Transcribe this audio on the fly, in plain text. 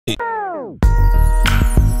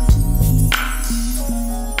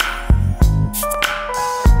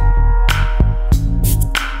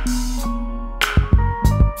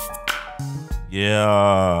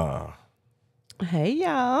Yeah. Hey,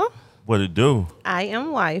 y'all. What it do? I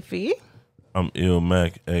am Wifey. I'm Ill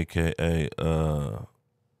Mac, a.k.a.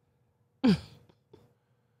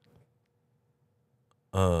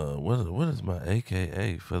 What is my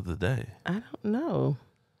AKA for the day? I don't know.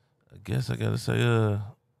 I guess I gotta say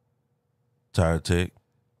tire tech.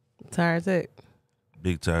 Tire tech.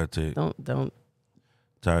 Big tire tech. Don't.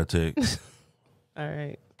 Tire tech. All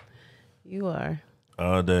right. You are.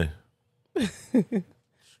 All day.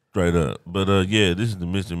 Straight up. But yeah, this is the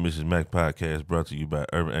Mr. and Mrs. Mac podcast brought to you by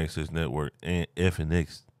Urban Akcess Network and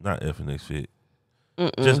FNX, not FNX Fit.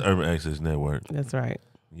 Just Urban Akcess Network. That's right.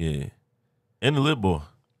 Yeah. And the lip boy.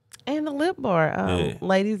 And the lip bar. Yeah.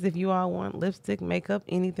 Ladies, if you all want lipstick, makeup,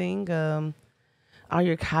 anything, all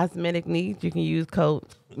your cosmetic needs, you can use code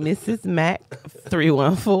Mrs. Mac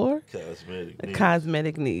 314.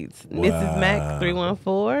 Cosmetic needs. Wow. Mrs. Mac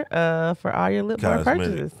 314 for all your lip bar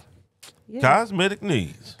purchases. Yeah. Cosmetic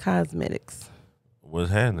needs. Cosmetics.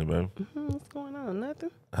 What's happening, baby? What's going on?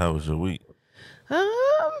 Nothing. How was your week? It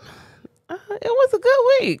was a good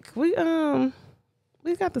week.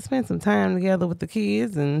 We got to spend some time together with the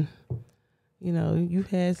kids, and you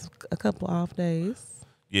had a couple off days.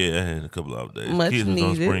 Yeah, I had a couple off days. Much kids was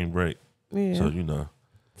on needed. spring break. Yeah. So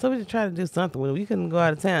So we just tried to do something with it. We couldn't go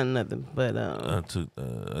out of town or nothing, but I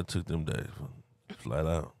took them days flat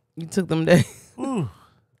out. you took them days. Whew.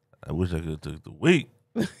 I wish I could have took the week.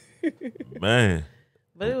 Man.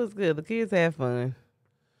 But it was good. The kids had fun.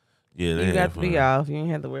 Yeah, they You had got to fun. be off. You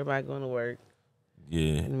didn't have to worry about going to work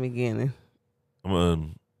Yeah. in the beginning.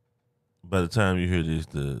 By the time you hear this,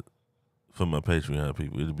 for my Patreon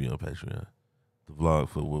people, it'll be on Patreon. The vlog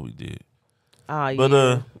for what we did. Oh, yeah. But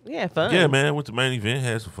yeah, fun. yeah, man, went to main event,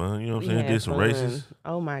 had some fun. You know what I'm saying? Did some races.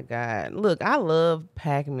 Oh, my God. Look, I love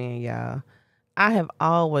Pac-Man, y'all. I have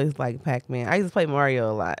always liked Pac-Man. I used to play Mario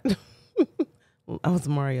a lot. I was a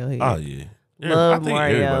Mario head. Oh, yeah. Love I think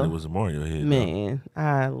Mario. everybody was a Mario head. Man,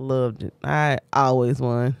 I loved it. I always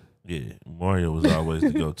won. Yeah, Mario was always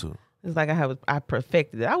the go-to. It's like I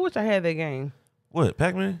perfected it. I wish I had that game. What,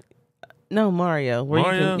 Pac-Man? No, Mario. Where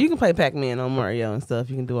Mario? You can play Pac-Man on Mario and stuff.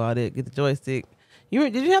 You can do all that. Get the joystick.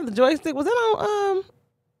 Did you have the joystick? Was that on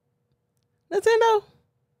Nintendo?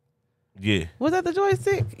 Yeah. Was that the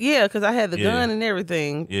joystick? Yeah, because I had the Yeah. gun and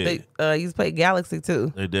everything. Yeah. They used to play Galaxy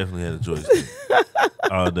too. They definitely had a joystick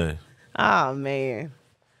all day. Oh man,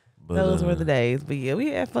 But, those were the days. But yeah, we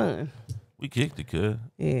had fun. We kicked it, cuz.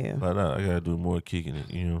 Yeah. Flat out. I got to do more kicking it.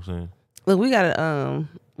 You know what I'm saying? Look, we got to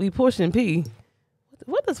we pushing P.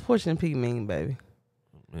 What does pushing P mean, baby?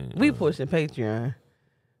 Man, We pushing Patreon.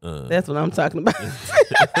 That's That's what I'm talking about.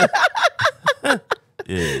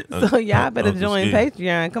 yeah. So y'all better Uncle join Ski.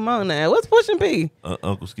 Patreon. Come on now. What's pushing P?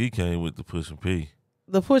 Uncle Ski came with the pushing P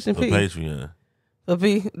The pushing for P. Patreon. For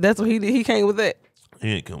P. That's what he did. He came with that.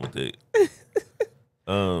 He ain't come with that.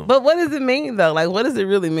 But what does it mean though? Like, what does it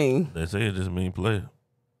really mean? They say it just mean player.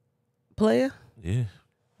 Player? Yeah.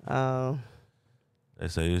 Oh. They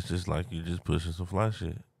say it's just like you just pushing some fly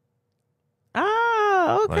shit.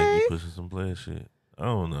 Oh, Like okay. you pushing some player shit. I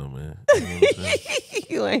don't know, man. You know what I'm saying?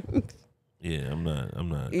 You ain't. Yeah, I'm not.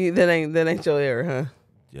 That ain't your error, huh?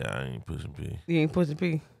 Yeah, I ain't pushing P. You ain't pushing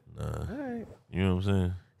P. Nah. All right. You know what I'm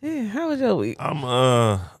saying? Yeah. How was your week? I'm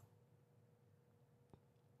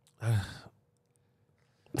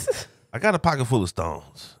I got a pocket full of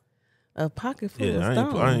stones. A pocket full of Yeah,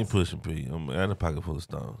 stones. I ain't pushing P. I got a pocket full of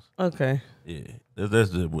stones. Okay. Yeah, that's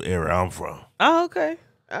the area I'm from. Oh, okay.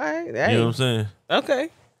 All right. You know what I'm saying? Okay.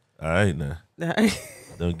 All right, now. All right.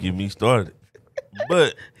 Don't get me started.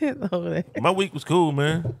 But Over there. my week was cool,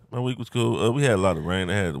 man. My week was cool. We had a lot of rain.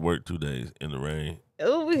 I had to work 2 days in the rain.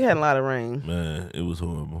 Oh, we had a lot of rain. Man, it was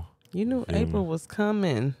horrible. You knew Feel me? April was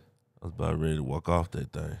coming. I was about ready to walk off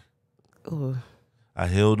that thing. Ooh. I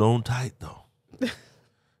held on tight, though.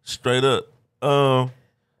 Straight up. And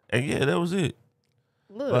yeah, that was it.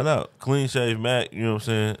 Look. Flat out. Clean shave Mac, you know what I'm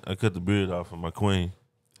saying? I cut the beard off for my queen.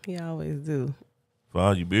 He always do. For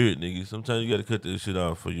all you beard niggas, sometimes you got to cut that shit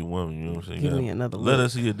off for your woman, you know what I'm saying? Give You me gotta another let look.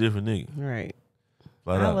 us see a different nigga. Right.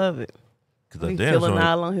 Flat I out. love it. Cause I He damn feeling sure,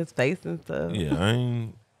 all on his face and stuff. yeah, I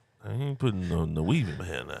ain't putting no weave in my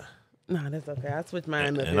hair now. No, that's okay. I switch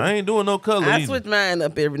mine up. And I ain't doing no color I either. switch mine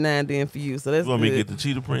up every now and then for you, so that's You want good. me to get the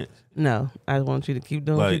cheetah print? No, I want you to keep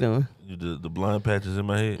doing what you're doing. The blind patches in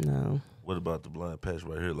my head? No. What about the blind patch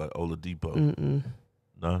right here, like Oladipo? Mm-mm.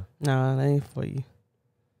 No? No, that ain't for you.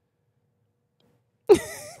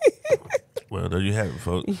 Well, there you have it,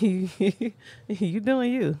 folks. You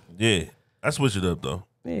doing you. Yeah. I switch it up, though.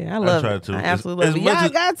 Yeah, I love try it. to. I As- absolutely as love it. much Y'all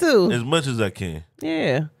as- got to. As much as I can.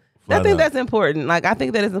 Yeah. I Flat think out. that's important. Like, I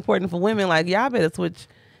think that it's important for women. Like, y'all better switch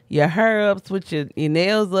your hair up, switch your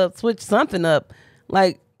nails up, switch something up.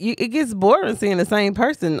 Like it gets boring seeing the same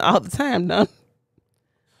person all the time, don't?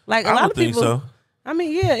 Like a lot of people. So. I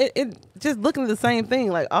mean, yeah, it just looking at the same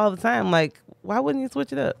thing like all the time. Like, why wouldn't you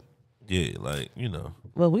switch it up? Yeah, like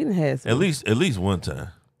Well, we didn't have some. at least one time.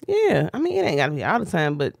 Yeah, I mean, it ain't gotta be all the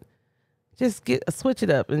time, but just switch it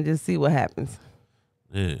up and just see what happens.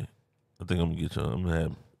 Yeah, I think I'm gonna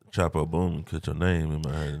have Chop Up Boom and cut your name in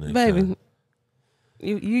my hair next Baby, time.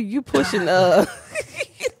 you pushing I'm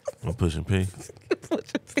pushing P. you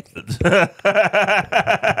pushing P.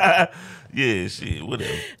 Yeah, shit,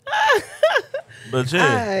 whatever. But yeah,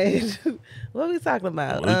 All right. What are we talking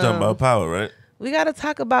about? we talking about power, right? We got to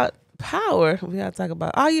talk about power. We got to talk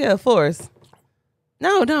about force.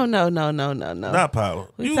 No. Not power.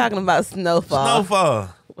 We talking about snowfall. Snowfall.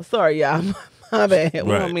 Sorry, y'all. My bad. We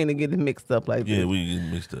Right. don't mean to get it mixed up like this. Yeah, we getting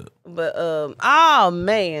mixed up. But oh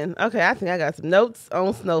man. Okay, I think I got some notes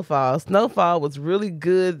on snowfall. Snowfall was really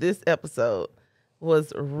good. This episode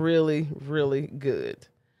was really, really good.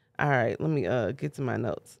 All right, let me get to my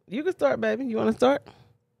notes. You can start, baby. You want to start?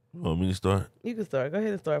 You want me to start? You can start. Go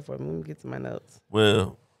ahead and start for me. Let me get to my notes.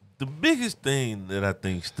 Well, the biggest thing that I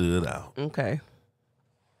think stood out Okay.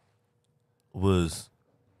 was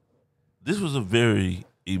this was a very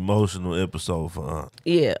emotional episode for Unc.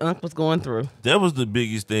 Yeah, Unc was going through. That was the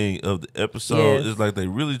biggest thing of the episode. Yes. It's like they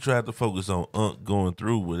really tried to focus on Unc going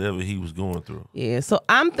through whatever he was going through. Yeah, so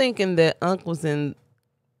I'm thinking that Unc was in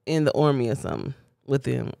the army or something with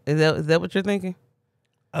him. Is that what you're thinking?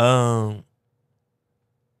 Unc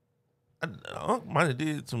might have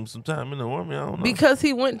did some time in the army. I don't know. Because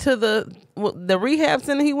he went to the rehab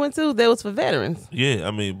center he went to. That was for veterans. Yeah,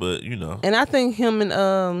 I mean, but And I think him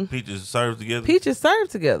and Peaches served together. Peaches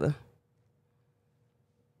served together.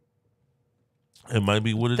 It might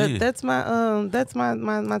be what it is. That's my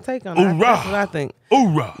take on it. That's what I think.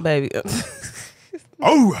 Hoorah! Baby.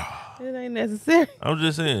 Hoorah! It ain't necessary. I'm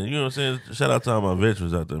just saying, you know what I'm saying? Shout out to all my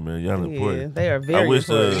veterans out there, man. Y'all important. Yeah, they are very I wish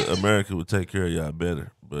important. America would take care of y'all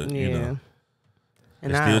better. But, And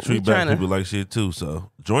they still treat black people like shit, too. So,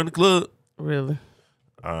 join the club. Really?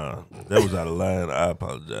 That was out of line. I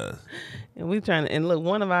apologize. And we trying to, and look,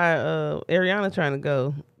 one of our, Ariana trying to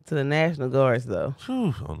go to the National Guards, though.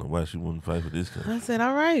 Whew, I don't know why she wouldn't fight for this country. I said,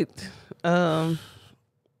 all right.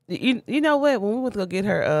 You know what? When we went to go get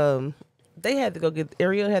her,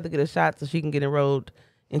 Ariel had to get a shot so she can get enrolled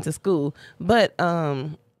into school. But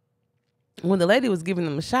when the lady was giving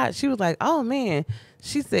them a shot, she was like, oh, man.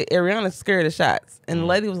 She said, Ariana's scared of shots. And the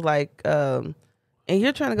lady was like, and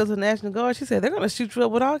you're trying to go to the National Guard? She said, they're going to shoot you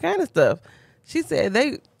up with all kind of stuff. She said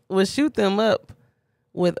they would shoot them up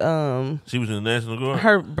with She was in the National Guard?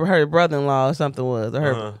 her brother-in-law or something was. Or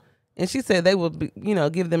her, and she said they would be,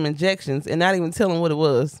 give them injections and not even tell them what it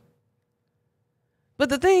was. But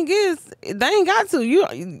the thing is, they ain't got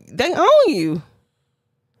to. They own you.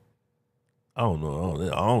 I don't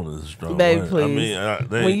know. Own is a strong Baby, word. please. I mean,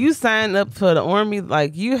 When you sign up for the army,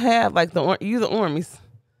 like you have, like the armies,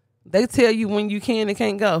 they tell you when you can and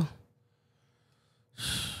can't go.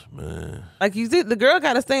 Man, like you see, the girl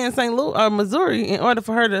got to stay in St. Louis or Missouri in order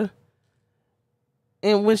for her to,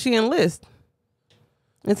 and when she enlists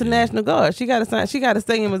into National Guard, she got to sign. She got to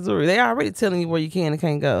stay in Missouri. They already telling you where you can and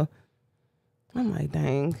can't go. I'm like,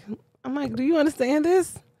 dang. I'm like, do you understand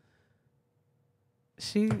this?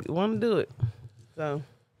 She want to do it. So,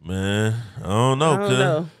 man, I don't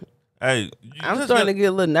know. Hey, I'm starting to get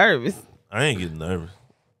a little nervous. I ain't getting nervous.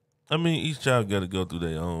 I mean, each child got to go through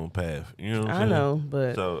their own path. You know what I'm saying? I know,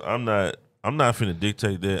 but so I'm not finna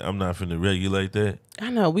dictate that. I'm not finna regulate that. I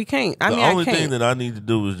know we can't. The only thing that I need to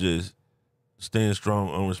do is just stand strong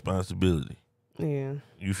on responsibility. Yeah.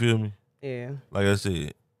 You feel me? Yeah. Like I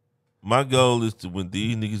said, my goal is to when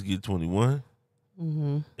these niggas get 21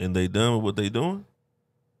 and they done with what they doing,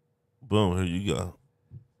 boom, here you go.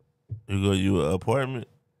 Here you go, you an apartment.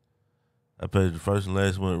 I paid the first and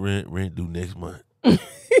last month rent due next month.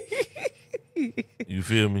 You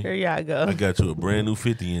feel me? Here y'all go. I got you a brand new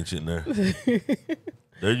 50-inch in there.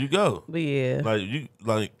 There you go. But yeah.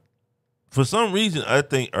 For some reason, I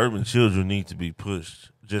think urban children need to be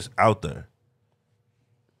pushed just out there.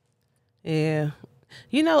 Yeah.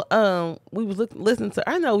 We was listening to,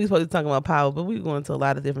 I know we supposed to be talking about power, but we were going to a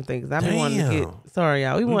lot of different things. I've been wanting to get, sorry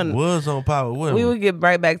y'all. We was on power. We would get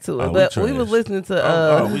right back to it. But we was listening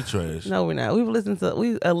to, we trash. No, we're not. We were listening to,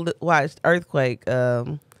 we watched Earthquake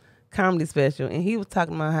comedy special, and he was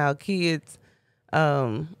talking about how kids,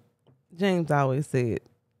 James always said,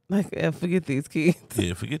 like, forget these kids.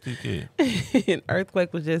 Yeah, forget these kids. And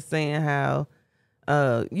Earthquake was just saying how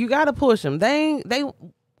you got to push them.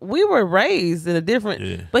 We were raised in a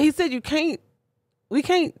different, but he said you can't we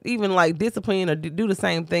can't even like discipline or do the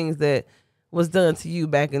same things that was done to you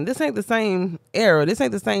back in. This ain't the same era. This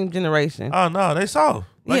ain't the same generation. Oh no, they soft.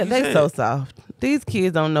 Like they so soft. These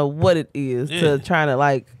kids don't know what it is to try to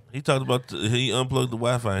like. He talked about he unplugged the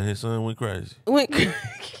Wi-Fi and his son went crazy.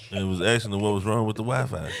 And was asking him what was wrong with the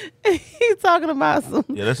Wi-Fi. He's talking about some.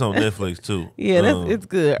 Yeah, that's on Netflix too. Yeah, it's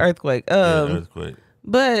good. Earthquake. Earthquake.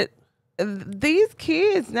 But these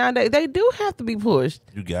kids nowadays, they do have to be pushed.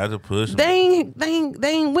 You got to push them. They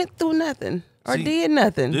ain't went through nothing or did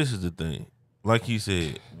nothing. This is the thing. Like he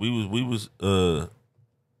said, we was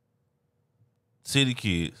city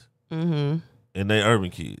kids. Mm-hmm. And they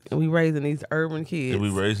urban kids. And we raising these urban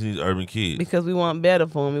kids. Because we want better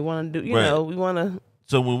for them. We want to do, you know, we want to.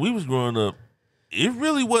 So when we was growing up, it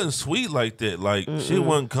really wasn't sweet like that. Like, shit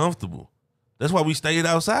wasn't comfortable. That's why we stayed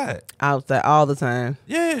outside. Outside all the time.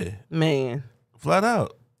 Yeah. Man. Flat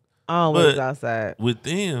out. Always outside. With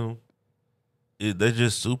them, they're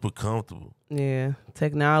just super comfortable. Yeah.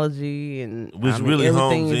 Technology and which really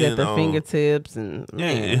everything homes is at their fingertips. And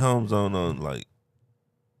it homes on like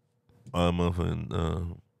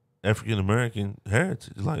African American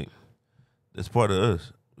heritage. Like, that's part of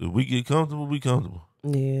us. If we get comfortable, we comfortable.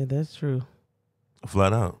 Yeah, that's true.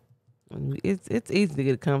 Flat out. It's easy to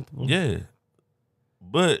get comfortable. Yeah.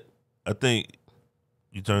 But I think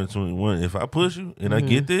you turn 21. If I push you and I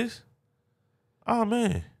get this, oh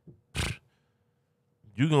man,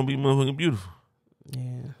 you're gonna be motherfucking beautiful.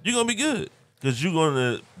 Yeah. You're gonna be good. Cause you're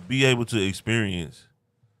gonna be able to experience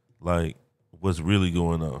like what's really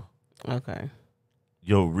going on. Okay.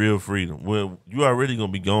 Your real freedom. Well, you already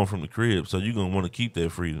gonna be gone from the crib, so you're gonna want to keep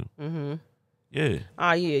that freedom. Mm-hmm. Yeah.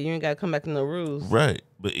 Oh yeah, you ain't gotta come back to no rules. Right.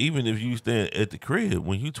 But even if you stand at the crib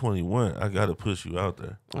when you 21, I gotta push you out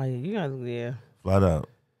there. Oh yeah, you gotta Flat out.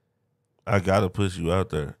 I gotta push you out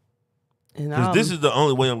there. Because this is the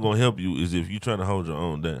only way I'm gonna help you is if you trying to hold your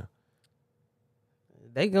own down.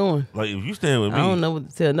 They going. Like if you stand with me, I don't know what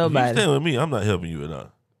to tell nobody. If you stand with me, I'm not helping you at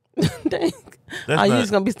all. Dang. You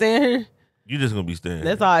just gonna be staying here? You just gonna be staying.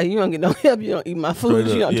 That's all right. You don't get no help. You don't eat my food.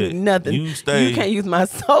 You don't do nothing. You can't use my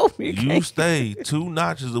soap. You stay 2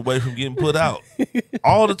 notches away from getting put out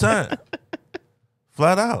all the time.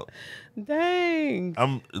 Flat out. Dang.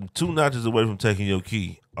 I'm 2 notches away from taking your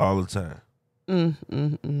key all the time.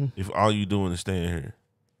 If all you doing is staying here.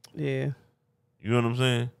 Yeah. You know what I'm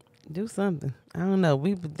saying? Do something. I don't know.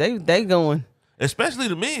 They going. Especially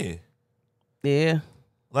the men. Yeah.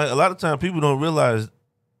 Like a lot of times people don't realize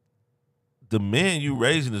the man you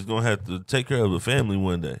raising is gonna have to take care of a family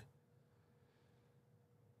one day.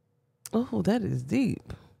 Oh, that is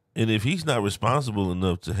deep. And if he's not responsible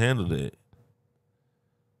enough to handle that,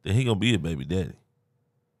 then he gonna be a baby daddy.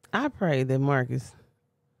 I pray that Marcus,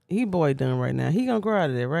 he boy done right now. He gonna grow out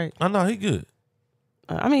of that, right? I know he good.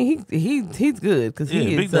 I mean, he's good because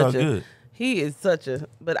he is big such dog a good. He is such a.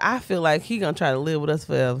 But I feel like he gonna try to live with us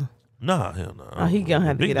forever. Nah, hell no. Oh, he gonna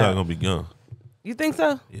have to get out. Big dog gonna be gone. You think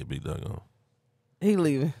so? Yeah, big dog gone. He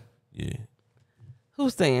leaving. Yeah.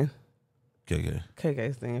 Who's staying? KK.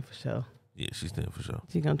 KK staying for sure. Yeah, she's staying for sure.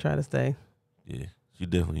 She gonna try to stay. Yeah, she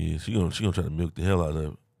definitely is. She gonna try to milk the hell out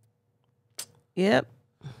of it. Yep.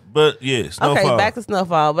 But yeah, Snowfall. Okay, back to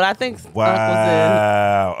Snowfall. But I think Unc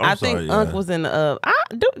was in. Unc was in the.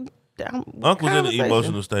 Unc was in the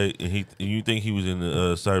emotional state, and you think he was in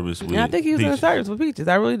the service with. Yeah, I think he was in the service with Peaches.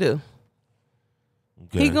 I really do.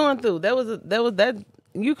 Okay. He going through. That was.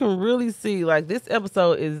 You can really see like this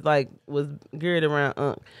episode was geared around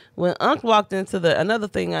Unc. When Unc walked into another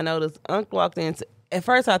thing I noticed, Unc walked into. At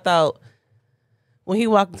first, I thought when he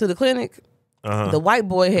walked into the clinic, the white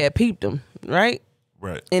boy had peeped him, right?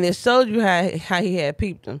 Right. And it showed you how he had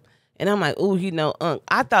peeped him. And I'm like, ooh, he know Unc.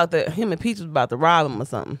 I thought that him and Peach was about to rob him or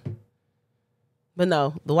something. But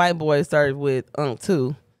no, the white boy started with Unc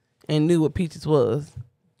too and knew what Peaches was.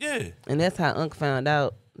 Yeah. And that's how Unc found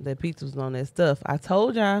out that Peaches was on that stuff. I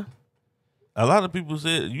told y'all. A lot of people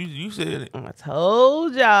said, you said it. I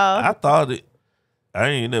told y'all. I thought it. I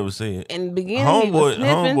ain't never said it. In the beginning, he was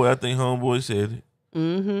sniffing. Homeboy, I think Homeboy said it.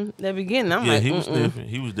 In the beginning, I'm like, he was sniffing.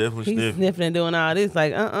 He was definitely sniffing. He's sniffing and doing all this,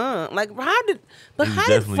 like, Like, how did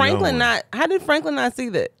Franklin not see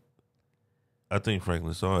that? I think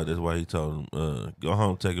Franklin saw it. That's why he told him, go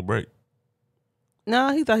home, take a break.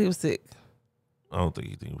 No, he thought he was sick. I don't think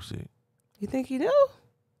he was sick. You think he knew?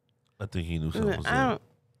 I think he knew something was up.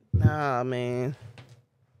 Nah, man.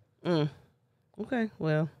 Okay,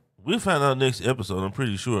 well. We'll find out next episode. I'm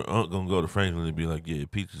pretty sure Unc gonna go to Franklin and be like, yeah,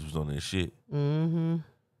 Peaches was on that shit. Mm-hmm.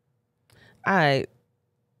 All right.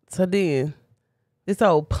 So then, this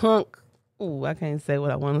old Punk. Ooh, I can't say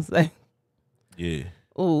what I want to say. Yeah.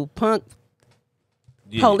 Ooh, Punk.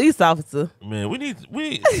 police officer. Man, we need.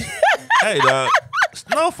 Hey, dog.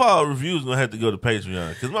 Snowfall reviews gonna have to go to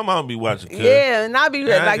Patreon because my mom be watching. Yeah, and I'll be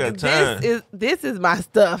like, this is my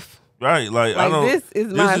stuff. Right, like I don't. This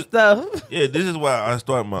is my stuff. Yeah, this is why I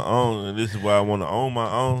start my own, and this is why I want to own my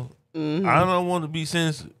own. I don't want to be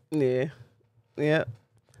censored. Yeah, yeah.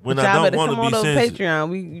 When I don't want to be censored, Patreon,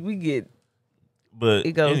 we get. But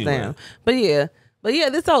it goes down. But yeah,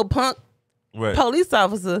 this old punk police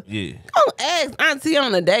officer. Yeah, gonna ask Auntie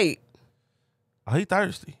on a date. Oh, he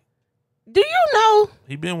thirsty. Do you know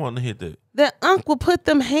he been wanting to hit that? That uncle put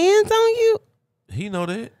them hands on you? He know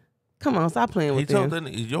that. Come on, stop playing with him. He told that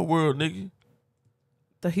nigga, your world, nigga.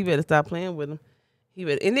 So he better stop playing with him.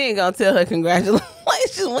 And then gonna tell her congratulations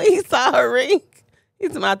when he saw her ring. He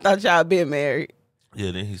said, I thought y'all been married.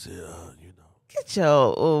 Yeah, then he said, get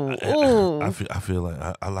your I feel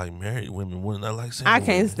like I like married women more than I like single I can't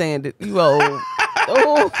women. stand it. You old.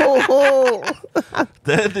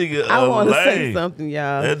 That nigga I want to say something,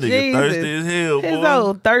 y'all. That nigga thirsty as hell, boy. His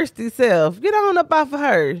old thirsty self. Get on up off of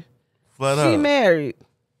her. Flat out. She married.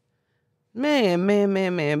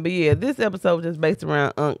 Man. But yeah, this episode was just based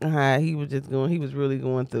around Unc and how he was really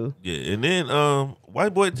going through. Yeah, and then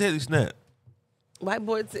white boy Teddy snapped.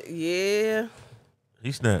 Yeah.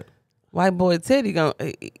 He snapped. White boy Teddy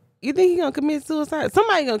you think he gonna commit suicide?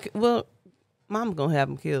 Mama's gonna have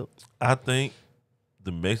him killed. I think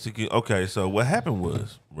the Mexican. Okay, so what happened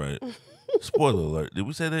was, right? Spoiler alert. Did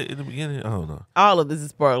we say that in the beginning? I don't know. All of this is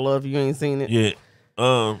spoiler alert if you ain't seen it.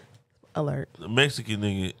 Yeah. Alert. The Mexican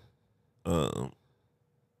nigga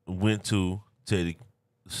went to Teddy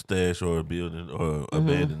stash or a building or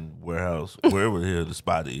abandoned warehouse, wherever the hell the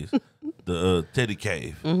spot is, the Teddy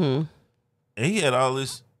cave. And he had all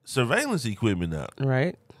this surveillance equipment out.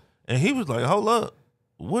 Right. And he was like, hold up,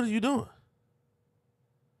 what are you doing?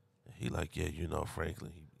 And he like, yeah,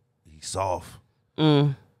 Franklin, he's soft,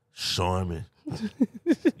 charming.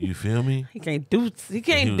 You feel me? He can't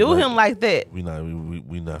do him like that. We not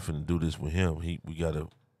finna do this with him.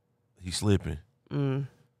 He's slipping. And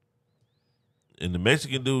the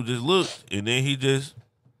Mexican dude just looked, and then he just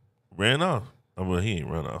ran off. I mean, he ain't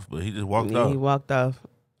run off, but he just walked off. He walked off.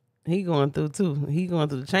 He going through too. He going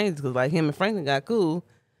through the changes because like him and Franklin got cool.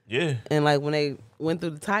 Yeah. And like when they went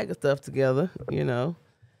through the Tiger stuff together,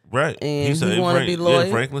 Right. And he want to be loyal.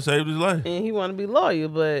 Yeah, Franklin saved his life. And he want to be loyal,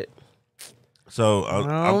 but. So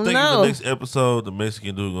I'm thinking the next episode, the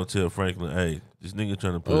Mexican dude gonna tell Franklin, "Hey, this nigga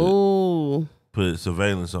trying to put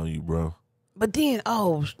surveillance on you, bro." But then,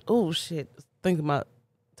 shit,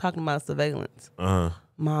 talking about surveillance.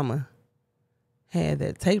 Mama had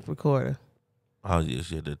that tape recorder. Oh yeah,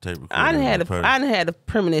 she had that tape recorder. I done had a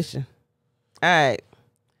premonition. All right,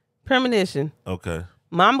 premonition. Okay.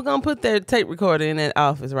 Mama gonna put that tape recorder in that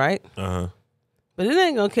office, right? But it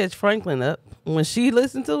ain't gonna catch Franklin up when she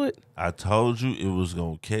listened to it. I told you it was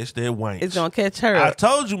gonna catch that wank. It's gonna catch her up. I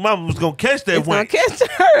told you Mama was gonna catch that wank. It's gonna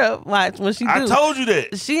catch her up. Watch when she do. I told you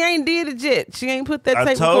that. She ain't did it yet. She ain't put that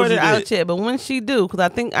tape recorder out yet. But when she do, because I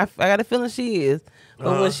think I got a feeling she is.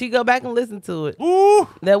 But when she go back and listen to it,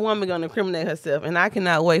 that woman gonna incriminate herself, and I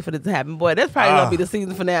cannot wait for this to happen. Boy, that's probably gonna be the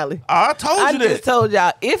season finale. I told you that. I just told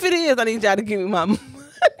y'all. If it is, I need y'all to give me my money.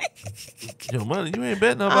 Your money? You ain't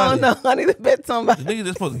bet nobody. I don't know. I need to bet somebody. The nigga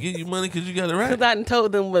just supposed to give you money because you got it right. Because I done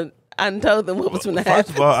told them what was going to happen. First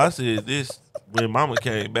of all, I said this when Mama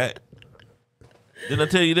came back. Didn't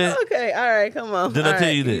I tell you that? Okay, all right, come on. Didn't I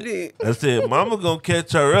tell you that? You did. I said Mama gonna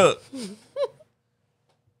catch her up,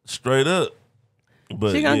 straight up.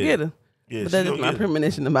 But she gonna get her. Yeah, but that is my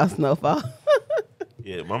premonition about Snowfall.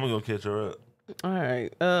 Yeah, Mama gonna catch her up. All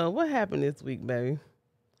right. What happened this week, baby?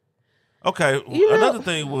 Okay, another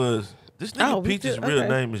thing was this nigga Peach's real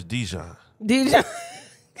name is Dijon. Dijon.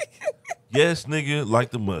 Yes, nigga,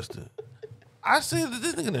 like the mustard. I said that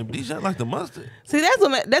this nigga named Dijon like the mustard. See,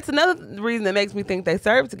 that's another reason that makes me think they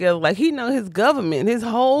serve together. Like he know his government, his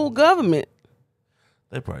whole government.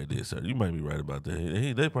 They probably did serve. You might be right about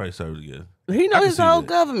that. They probably served together. He know his whole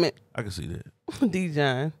government. I can see that.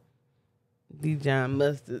 Dijon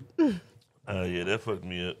mustard. Yeah, that fucked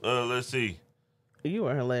me up. Let's see. You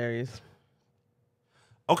are hilarious.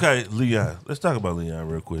 Okay, Leon. Let's talk about Leon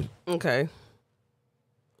real quick. Okay.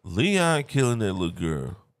 Leon killing that little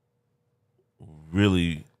girl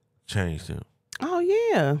really changed him. Oh,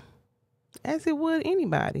 yeah. As it would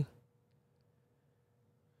anybody.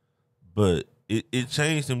 But it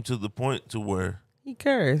changed him to the point to where he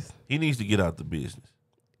cares. He needs to get out the business.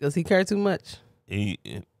 Does he care too much? He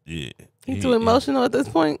too emotional at this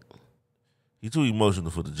point? He too emotional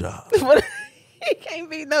for the job. He can't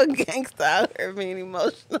be no gangster out here being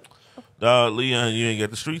emotional. Dog, Leon, you ain't got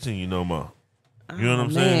the streets in you no more. You know what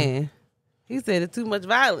I'm saying? He said it's too much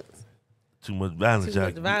violence. Too much violence. Too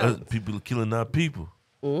much violence. People are killing our people.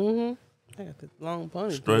 Mm-hmm. I got this long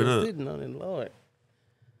ponytail Straight up. sitting on it, Lord.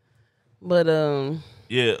 But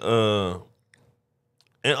yeah,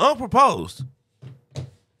 and unproposed.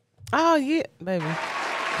 Oh yeah, baby.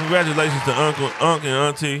 Congratulations to Uncle and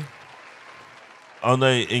Auntie on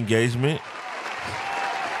their engagement.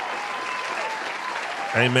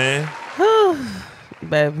 Hey man.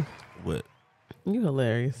 Baby. What? You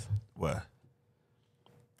hilarious. Why?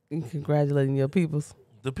 You congratulating your peoples.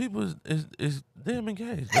 The people is damn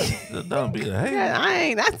engaged. Don't be a hater. Yeah, I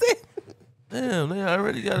ain't. That's it. Damn, they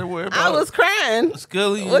already got to worry about. I was crying.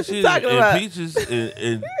 Scully What and you shit, talking and about? Peaches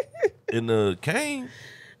and Kane.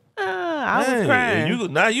 I was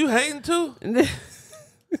crying. Now you hating too?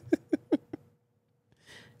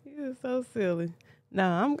 You're so silly.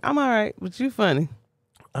 No, I'm all right, but you funny.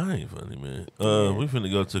 I ain't funny, man. We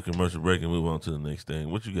finna go to a commercial break and move on to the next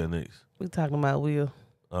thing. What you got next? We talking about Will.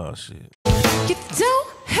 Oh shit. You don't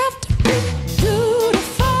have to be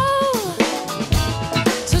beautiful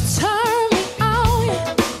to turn me on.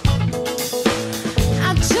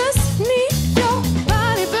 I just need your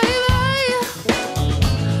body, baby,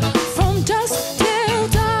 from dusk till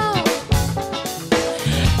dawn.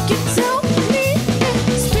 You don't need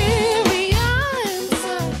experience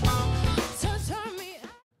to turn me on.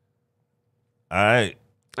 All right.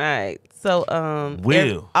 All right. So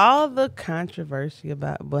Will. all the controversy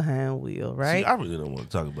behind Will, right? See, I really don't want to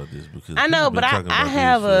talk about this because I know, people but been talking I about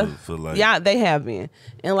have this for like, yeah, they have been,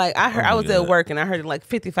 and like I heard, Oh my I was at God. work and I heard it like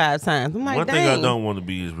 55 times. I'm like, one dang. thing I don't want to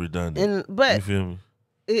be is redundant. But you feel me?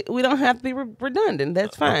 we don't have to be redundant.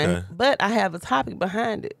 That's fine. Okay. But I have a topic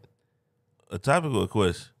behind it. A topic or a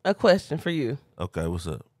question? A question for you. Okay, what's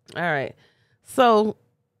up? All right. So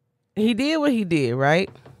he did what he did, right?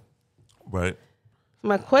 Right.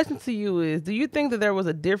 My question to you is, do you think that there was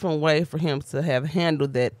a different way for him to have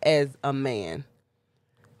handled that as a man?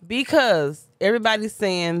 Because everybody's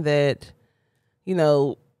saying that, you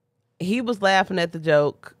know, he was laughing at the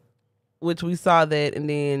joke, which we saw that, and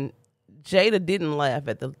then Jada didn't laugh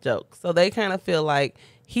at the joke. So they kind of feel like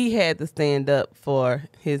he had to stand up for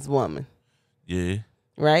his woman. Yeah.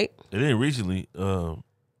 Right? And then recently, I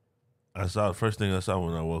saw the first thing I saw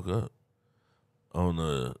when I woke up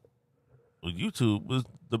on YouTube was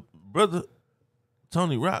the brother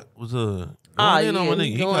Tony Rock was going in on my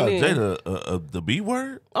nigga. He called Jada the B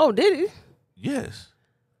word. Oh, did he? Yes.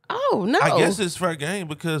 Oh no. I guess it's fair game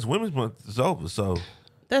because Women's Month is over, so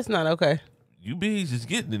that's not okay. You B's is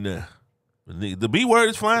getting it now. The B word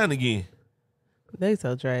is flying again. They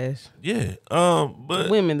so trash. Yeah. But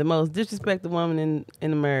women, the most disrespected woman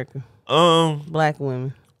in America. Black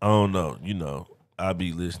women. I don't know. You know, I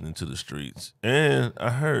be listening to the streets, and I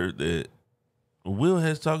heard that Will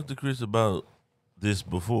has talked to Chris about this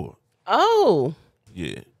before. Oh.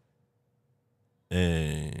 Yeah.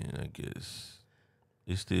 And I guess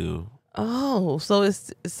it's still. Oh, so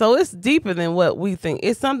it's deeper than what we think.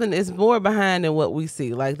 It's something. It's more behind than what we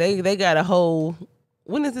see. Like they got a whole.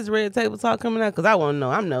 When is this Red Table Talk coming out? Because I want to know.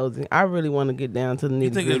 I'm nosy. I really want to get down to the nitty-gritty.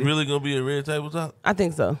 You think it's really gonna be a Red Table Talk? I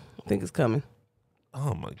think so. I think it's coming.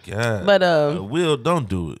 Oh my God! But Will, don't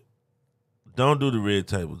do it. Don't do the Red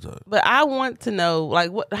Table Talk. But I want to know,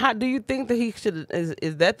 like, what? How do you think that he should?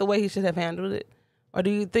 Is that the way he should have handled it, or do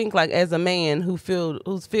you think, like, as a man who feels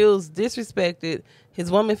disrespected,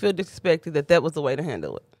 his woman feel disrespected, that was the way to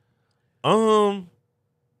handle it?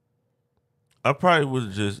 I probably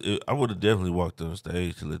would have I would have definitely walked on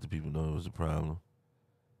stage to let the people know it was a problem,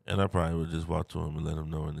 and I probably would just walk to him and let him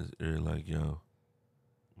know in his ear, like, yo,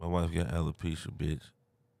 my wife got alopecia, bitch.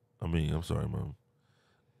 I'm sorry, Mom.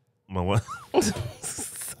 My wife.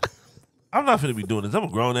 I'm not finna be doing this. I'm a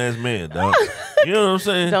grown ass man, dog. You know what I'm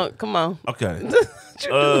saying? Don't come on. Okay.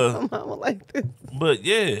 Mama like this. But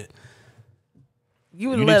yeah, you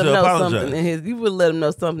would let him know something in his. You would let him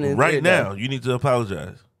know something in his right ear, now. though. You need to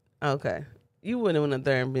apologize. Okay. You wouldn't went up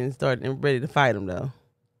there and been started and ready to fight him though.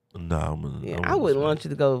 No, I wouldn't want you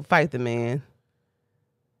to go fight the man.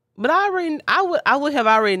 But I would have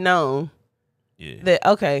already known. Yeah. That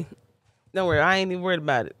okay. Don't worry, I ain't even worried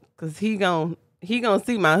about it. Cause he gonna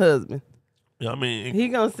see my husband. Yeah, he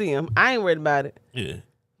gonna see him. I ain't worried about it. Yeah.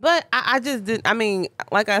 But I just didn't. I mean,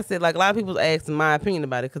 like I said, like a lot of people asking my opinion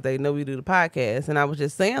about it because they know we do the podcast, and I was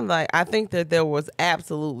just saying, like, I think that there was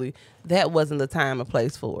absolutely that wasn't the time or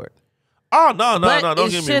place for it. Oh no! Don't get me wrong.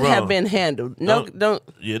 It should have been handled. Don't.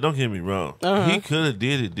 Yeah, don't get me wrong. He could have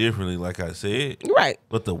did it differently, like I said. Right.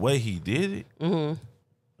 But the way he did it,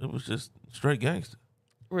 it was just straight gangster.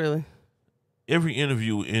 Really. Every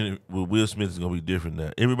interview with Will Smith is gonna be different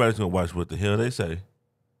now. Everybody's gonna watch what the hell they say.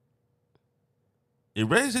 It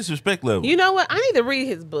raised his respect level. You know what? I need to read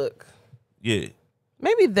his book. Yeah.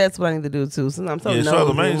 Maybe that's what I need to do too. Since I'm so nosy,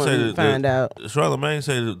 Charlamagne want said to find out. Charlamagne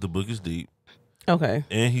said that the book is deep. Okay.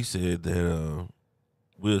 And he said that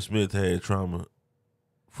Will Smith had trauma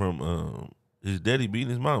from his daddy beating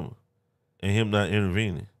his mama and him not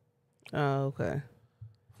intervening. Oh, okay.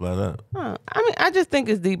 Flat out. Huh. I mean, I just think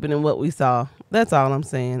it's deeper than what we saw. That's all I'm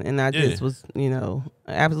saying. And I just was,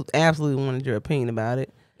 absolutely wanted your opinion about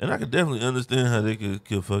it. And I could definitely understand how they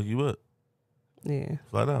could fuck you up. Yeah.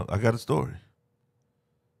 Flat out. I got a story.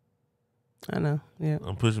 I know. Yeah.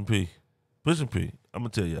 I'm pushing P. Pushing P. I'm gonna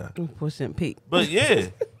tell y'all. I'm pushing P. But yeah,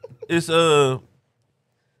 it's the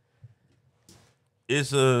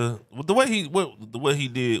way he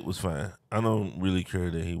did was fine. I don't really care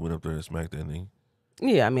that he went up there and smacked that nigga.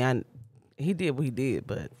 Yeah, I mean, he did what he did,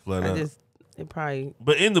 but Flat out. it probably.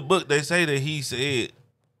 But in the book, they say that he said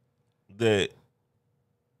that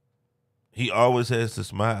he always has to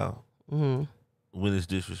smile when it's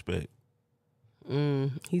disrespect.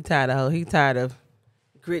 He tired of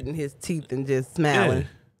gritting his teeth and just smiling. Yeah.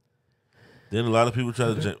 Then a lot of people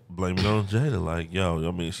try to blame it on Jada. Like, yo,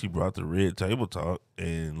 I mean, she brought the red table talk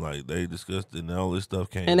and like they discussed it and all this stuff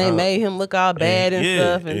came out. And they made him look all bad and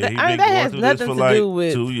stuff. And that has nothing to do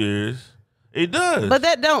with 2 years. It does. But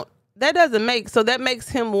that makes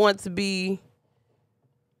him want to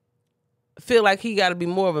feel like he got to be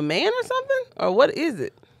more of a man or something? Or what is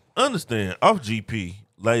it? Understand, off GP,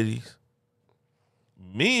 ladies,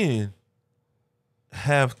 men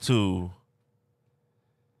have to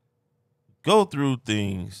go through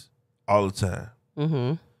things all the time.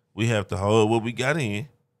 Mm-hmm. We have to hold what we got in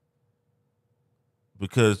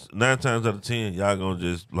because 9 times out of 10, y'all gonna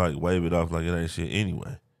just like wave it off like it ain't shit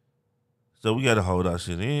anyway. So we got to hold our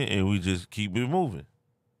shit in and we just keep it moving.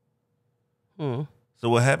 So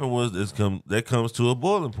what happened was that comes to a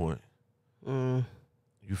boiling point.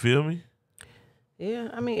 You feel me? Yeah,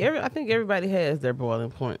 I mean, I think everybody has their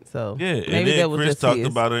boiling point. So yeah, maybe and then that was Chris just talked his.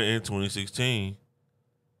 about her in 2016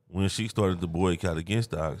 when she started the boycott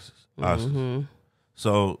against the Oscars.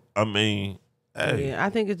 So I mean, hey, yeah,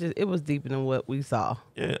 I think it was deeper than what we saw.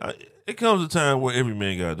 Yeah, it comes a time where every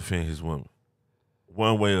man got to defend his woman,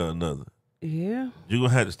 one way or another. Yeah, you're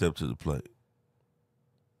gonna have to step to the plate.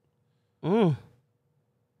 You're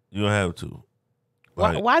gonna have to.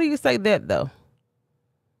 Like, why do you say that though?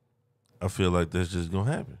 I feel like that's just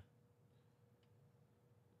gonna happen.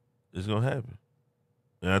 It's gonna happen,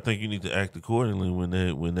 and I think you need to act accordingly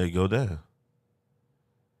when they go down.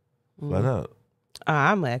 Flat out.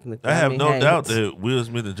 I'm acting. I have no doubt that Will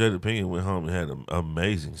Smith and Jada Pinkett went home and had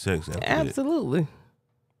amazing sex after Absolutely.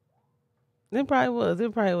 It probably was.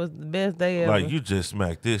 It probably was the best day ever. Like, you just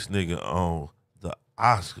smacked this nigga on the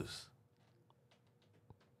Oscars.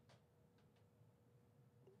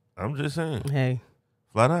 I'm just saying. Hey.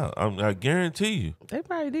 Flat out. I guarantee you. They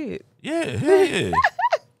probably did. Yeah, hell yeah.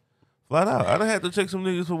 Flat out. I done had to check some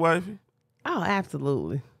niggas for Wifey. Oh,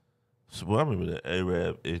 absolutely. So, well, I remember that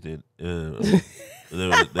Arab. They said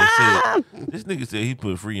this nigga said he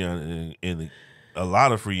put Freon in a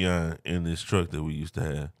lot of Freon in this truck that we used to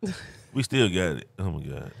have. We still got it. Oh my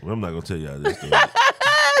God. Well, I'm not gonna tell y'all this story.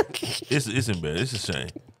 It's embarrassing. It's a shame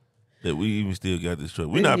that we even still got this truck.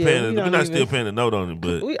 We're not paying. We're not still paying a note on it,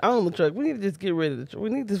 but we own the truck. We need to just get rid of the truck. We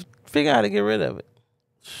need to figure out how to get rid of it.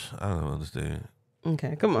 I don't understand.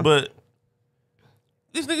 Okay, come on. But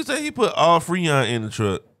this nigga said he put all Freon in the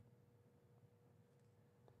truck,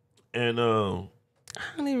 and I don't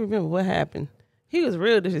even remember what happened. He was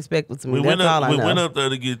real disrespectful to me. we went up there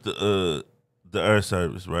to get the air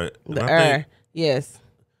service, right? Yes.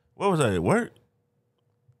 What was I at work?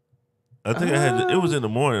 I think it was in the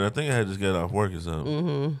morning. I think I had just got off work or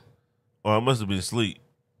something. Or I must have been asleep.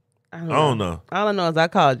 I don't know. All I know is I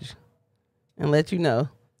called you and let you know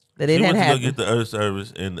that it had happened. Go get the air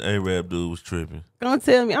service and the Arab dude was tripping. Don't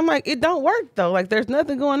tell me. I'm like, it don't work though. Like, there's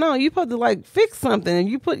nothing going on. You supposed to like fix something, and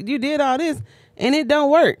you did all this, and it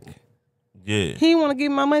don't work. Yeah. He didn't want to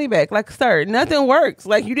give me my money back. Like, sir, nothing works.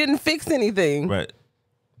 Like, you didn't fix anything. Right.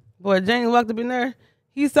 Boy, James walked up in there.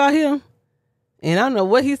 He saw him. And I don't know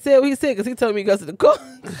what he said because he told me to go to the car.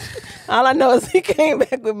 All I know is he came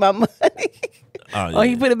back with my money. Or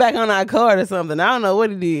he put it back on our card or something. I don't know what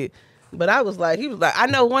he did. But he was like, I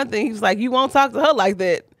know one thing. He was like, you won't talk to her like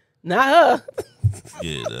that. Not her.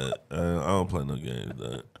 Yeah, I don't play no games,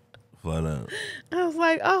 dog. Flat out. I was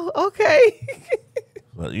like, oh, okay.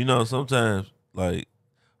 But you know, sometimes, like,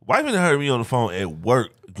 Wifey heard me on the phone at work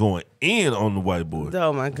going in on the white boy.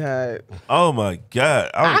 Oh my God. Oh my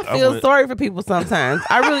God. I feel sorry for people sometimes.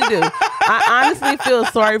 I really do. I honestly feel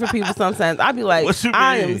sorry for people sometimes. I be like, What you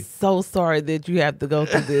I am mean? so sorry that you have to go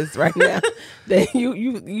through this right now. That you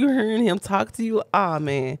hearing him talk to you. Oh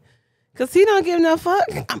man, because he don't give no fuck.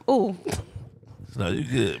 Ooh, No, you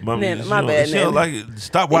good. Mommy, Nana, she my don't- bad, She don't Nana. like it.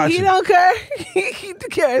 Stop watching. he don't care. He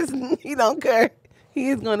cares. He don't care. He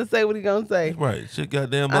is gonna say what he gonna say. Right. Shit,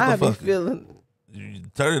 goddamn I be motherfucker. feeling. You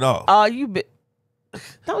turn it off. Oh, you be.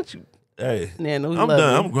 Don't you, Hey, Nana? We I'm love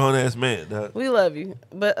done. you. I'm a grown ass man. Dog. We love you,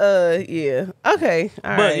 but yeah. Okay,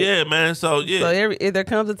 all right. But yeah, man. So yeah. So there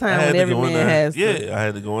comes a I time had when to every go in man there. has. Yeah, To, I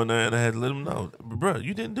had to go in there and I had to let him know, bro,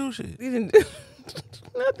 you didn't do shit. you didn't do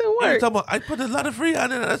nothing You work. talking about, I put a lot of free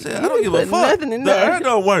out in there. I said, I You don't give a put fuck. nothing in The there. air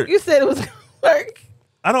don't work. You said it was gonna work.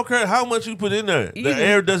 I don't care how much you put in there. You The just-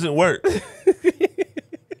 air doesn't work.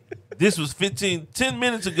 This was 10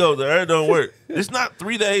 minutes ago. The air don't work. It's not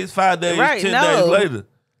 3 days, 5 days, Right, 10 no. days later.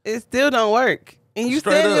 It still don't work, and you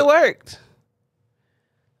Straight said it up. worked.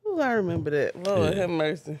 Oh, I remember that. Lord Yeah. have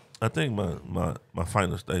mercy. I think my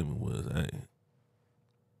final statement was, hey,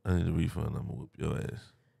 I need a refund. I'm gonna whoop your ass.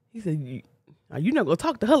 He said, "You not gonna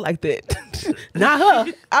talk to her like that? Not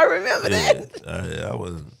her." I remember that. Yeah, I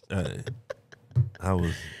wasn't. I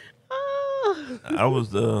was. Oh. I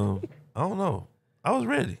was. I don't know. I was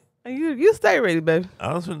ready. You stay ready, baby.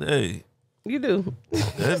 I was finna. Hey, You do.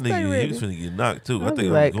 that Stay nigga, ready. he was finna get knocked too. I I'll be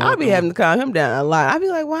think like, I was I'll going be through. having to calm him down a lot. I'll be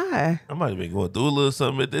like, why? I might have been going through a little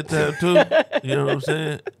something at that time too. You know what I'm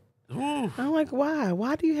saying? Woo. I'm like, why?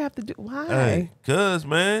 Why do you have to do? Why? Hey, cuz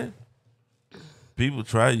man, people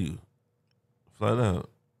try you flat out.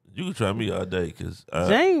 You can try me all day because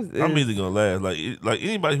James, I'm is- either gonna laugh like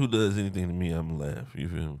anybody who does anything to me, I'm gonna laugh. You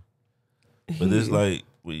feel me? But it's like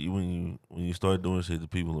when you start doing shit to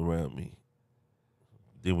people around me,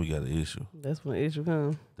 then we got an issue. That's when the issue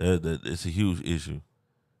comes. That it's a huge issue.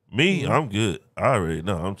 Me, Mhm. I'm good. I already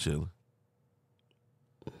know I'm chilling.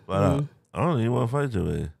 But Mhm. I don't even want to fight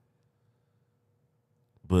your ass.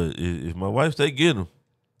 But if my wife say get him,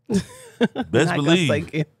 best Not gonna believe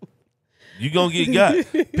take it. you gonna get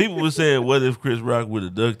got. People were saying, what if Chris Rock would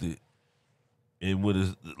have ducked it and would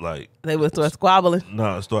have like They would start squabbling.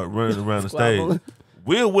 start running around the Squabbling. stage?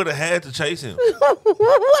 Will would have had to chase him.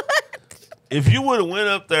 What? If you would have went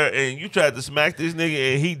up there and you tried to smack this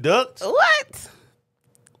nigga and he ducked, What?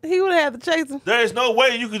 He would have had to chase him. there is no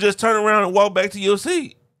way you could just turn around and walk back to your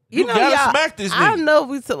seat. You know, gotta y'all, smack this I don't nigga.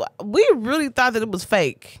 know if we really thought that it was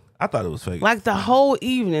fake. I thought it was fake. Like the whole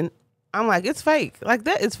evening, I'm like, it's fake. Like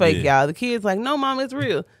that is fake, Yeah. y'all. The kids like, no, mom, it's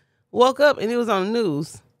real. Woke up and it was on the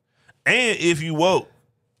news. And if you woke,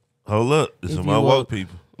 hold up, this If is you my woke woke.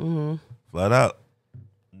 people. Mm-hmm. Flat out.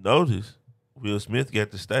 Notice Will Smith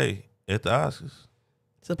got to stay at the Oscars.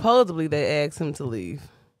 Supposedly they asked him to leave.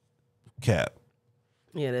 Cap.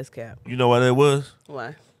 Yeah, that's cap. You know why that was?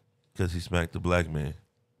 Why? Because he smacked a black man.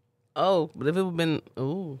 Oh, but if it would been,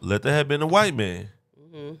 ooh, Let that have been a white man.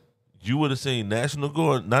 mm-hmm. You would have seen National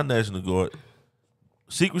Guard, not National Guard,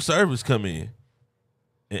 Secret Service come in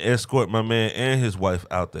and escort my man and his wife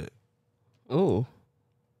out there. Ooh,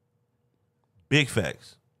 Big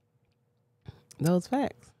facts. those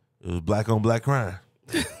facts. It was black on black crime.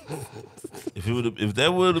 if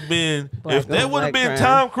that would have been Black if that on would have black been crime.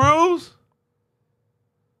 Tom Cruise,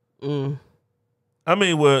 Mm. I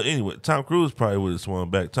mean, well, anyway, Tom Cruise probably would have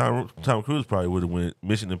swung back. Tom Cruise probably would have went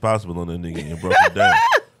Mission Impossible on that nigga and broke him down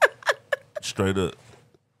straight up.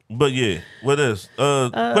 But yeah, what else?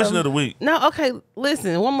 Question of the week. No, okay.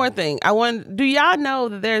 Listen, one more thing. Do y'all know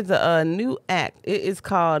that there's a new act? It is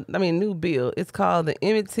called, new bill. It's called the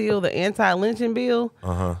Emmett Till, the anti-lynching bill.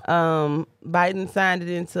 Biden signed it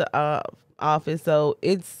into office, so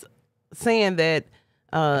it's saying that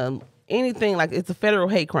anything like it's a federal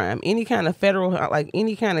hate crime. Any kind of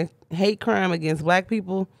hate crime against black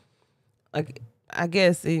people, like I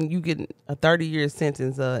guess, and you get a 30-year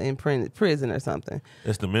sentence in prison or something.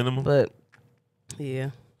 That's the minimum. But yeah.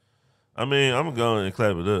 I mean, I'm gonna go and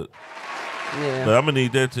clap it up, Yeah. but I'm gonna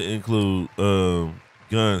need that to include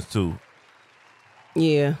guns too.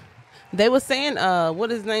 Yeah. They were saying,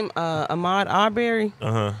 what is his name? Ahmaud Arbery.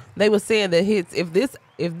 They were saying that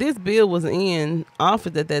if this bill was in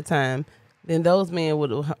office at that time, then those men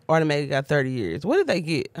would have automatically got 30 years. What did they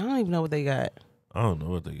get? I don't even know what they got. I don't know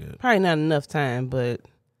what they got. Probably not enough time, but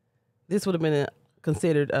this would have been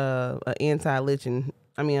considered an anti-lynching.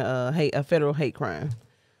 A federal hate crime.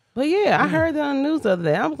 But yeah, I heard that on the news the other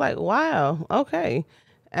day. I was like, wow, okay.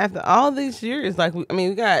 After all these years,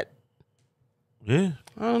 we got. Yeah.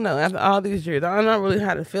 I don't know. After all these years, I don't know really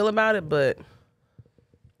how to feel about it, but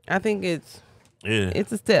I think it's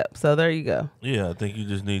a step. So there you go. Yeah, I think you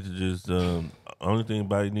just need to only thing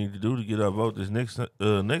anybody need to do to get our vote this next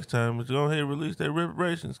time is go ahead and release their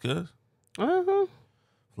reparations, cuz.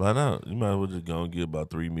 Flat out. You might as well just go and get about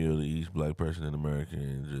 $3 million to each black person in America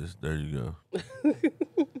and just, there you go.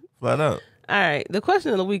 Flat out. All right. The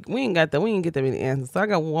question of the week, we ain't get that many answers. So I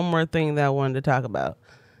got one more thing that I wanted to talk about.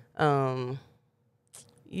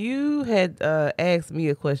 You had asked me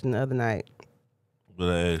a question the other night. What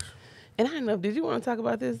I asked? And I don't know, did you want to talk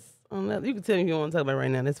about this? You can tell me if you want to talk about it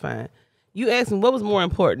right now. That's fine. You asked me what was more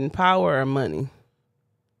important, power or money?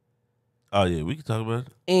 Oh, yeah, we can talk about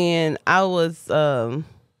it. And I was, of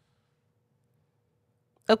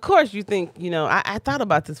course, you think, I thought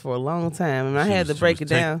about this for a long time, and I had to break it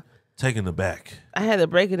down. Taken aback. I had to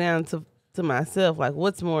break it down to myself, like,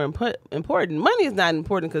 what's more important? Money is not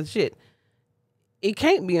important because, shit, it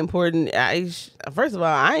can't be important. First of all,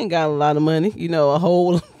 I ain't got a lot of money, a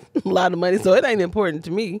whole lot of money, so it ain't important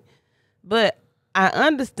to me. But I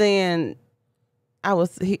understand. I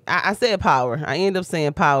said power. I ended up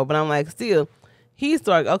saying power, but I'm like, still, he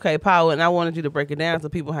started, okay, power, and I wanted you to break it down to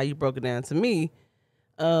people how you broke it down to me,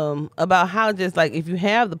 about how just, like, if you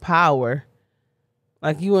have the power,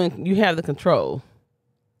 like, you have the control.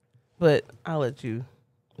 But I'll let you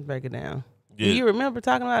break it down. Yeah. Do you remember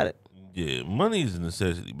talking about it? Yeah, money is a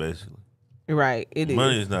necessity, basically. Right, it is.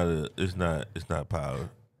 Money is not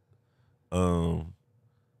power. The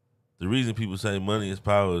reason people say money is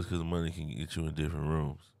power is because money can get you in different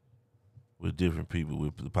rooms with different people,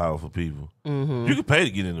 with the powerful people. Mm-hmm. You can pay to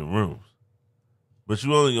get in the rooms, but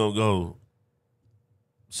you only gonna go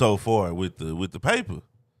so far with the paper.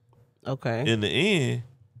 Okay. In the end,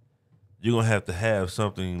 you're gonna have to have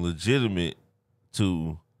something legitimate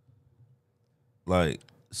to, like,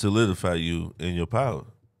 solidify you in your power.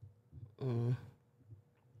 Mm.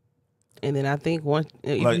 And then I think once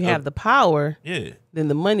if you have the power, then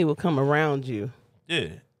the money will come around you. Yeah,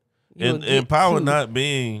 and power not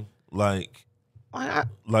being like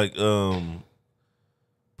Putin,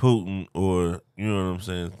 or you know what I'm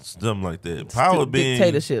saying, something like that. Power being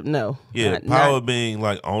dictatorship. No. Yeah, power being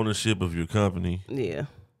like ownership of your company. Yeah.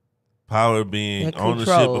 Power being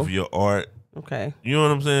ownership of your art. Okay. You know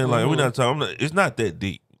what I'm saying? Like, we're not talking. It's not that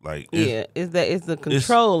deep. Like, it's the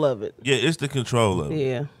control of it. Yeah, it's the control of it.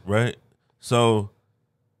 Yeah. Right. So,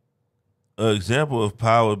 an example of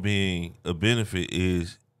power being a benefit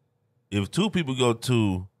is if two people go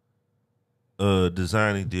to a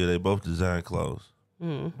designing deal, they both design clothes,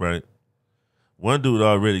 right? One dude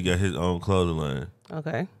already got his own clothing line.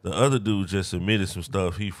 Okay. The other dude just submitted some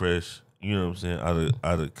stuff. He fresh, you know what I'm saying,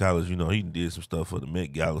 out of college. You know, he did some stuff for the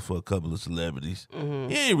Met Gala for a couple of celebrities. Mm-hmm.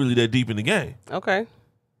 He ain't really that deep in the game. Okay.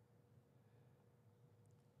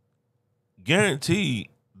 Guaranteed,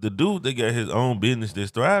 the dude that got his own business that's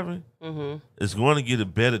thriving is going to get a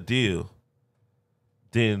better deal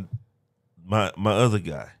than my other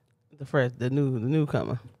guy. The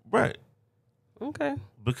newcomer. Right. Okay.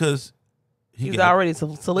 Because he's already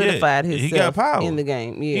solidified himself he got power in the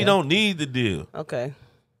game. Yeah. He don't need the deal. Okay.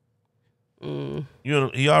 You know,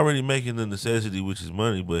 he already making the necessity, which is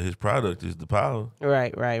money, but his product is the power.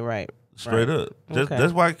 Right. Straight up.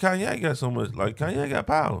 That's why Kanye got so much. Like, Kanye got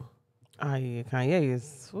power. Oh yeah, Kanye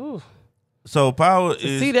is. Ooh. So power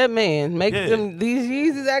is see that man make them these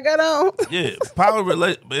Yeezys I got on. Yeah, power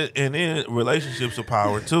and then relationships are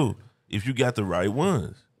power too. If you got the right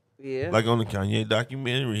ones. Yeah. Like on the Kanye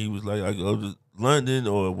documentary, he was like, I go to London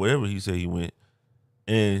or wherever he said he went,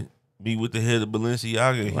 and be with the head of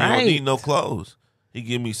Balenciaga. He don't need no clothes. He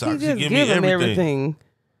give me socks. He give me everything.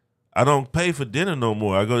 I don't pay for dinner no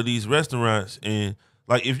more. I go to these restaurants, and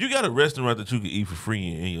like, if you got a restaurant that you can eat for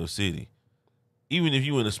free in your city, even if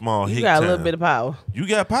you in a small hick town, a little bit of power. You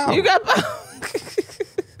got power.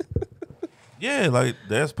 Yeah, like,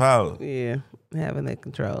 that's power. Yeah, having that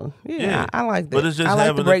control. Yeah. I like that. But it's just I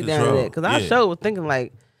like the breakdown of that, because I sure was thinking,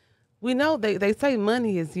 like, we know they say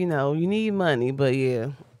money is, you need money, but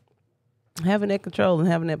having that control and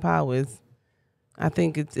having that power is, I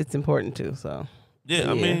think it's important too. So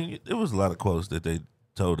I mean, there was a lot of quotes that they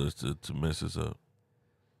told us to mess us up.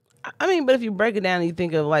 I mean, but if you break it down and you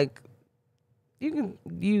think of, like, you can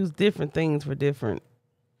use different things for different,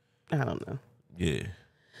 I don't know. Yeah.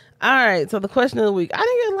 All right, so the question of the week. I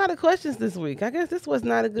didn't get a lot of questions this week. I guess this was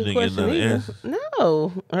not a good question either.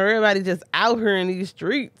 No. Or everybody just out here in these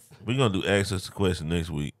streets. We're going to do Access the Question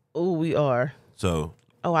next week. Oh, we are. So,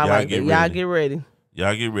 I like that. Y'all get ready.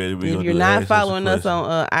 Y'all get ready. If you're not following us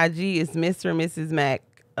on IG, it's Mr. and Mrs. Mac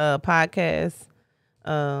podcast.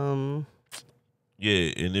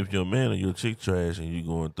 Yeah, and if your man or your chick trash and you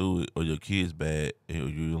going through it, or your kid's bad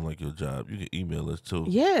and you don't like your job, you can email us too.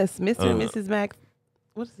 Yes, Mr. and Mrs. Mac.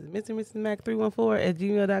 What is it? Mr. and Mrs. Mac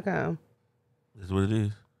 314@gmail.com. That's what it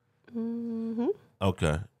is? Mm-hmm.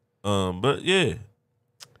 Okay. But yeah,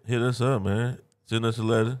 hit hit us up, man. Send us a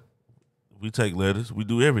letter. We take letters. We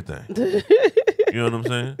do everything. You know what I'm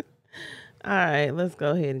saying? All right, let's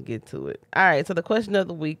go ahead and get to it. All right, so the question of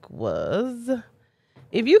the week was,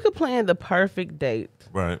 if you could plan the perfect date,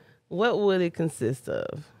 Right. what would it consist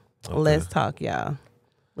of? Okay. Let's talk, y'all.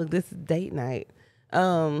 Look, this is date night.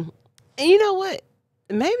 And you know what?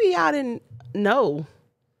 Maybe y'all didn't know,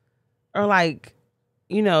 or like,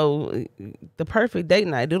 you know, the perfect date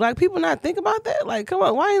night. Do like people not think about that? Like, come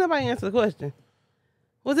on, why ain't nobody answer the question?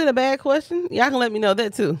 Was it a bad question? Y'all can let me know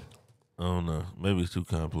that too. I don't know. Maybe it's too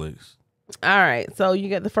complex. All right, so you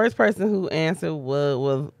got the first person who answered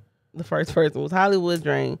was Hollywood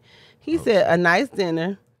Drain. He said a nice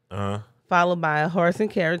dinner, followed by a horse and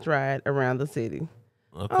carriage ride around the city.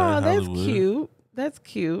 Okay. Oh, that's Hollywood. cute. That's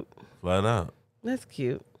cute. Flat out. That's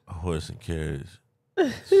cute. A horse and carriage.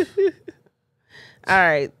 All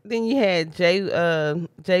right, then you had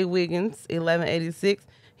Jay Wiggins, 1186.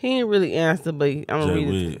 He didn't really answer, but I'm gonna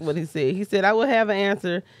read what he said. He said, "I will have an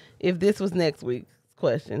answer if this was next week's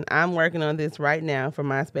question. I'm working on this right now for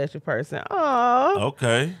my special person." Oh,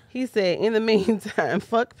 Okay. he said, "In the meantime,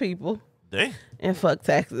 fuck people Dang. and fuck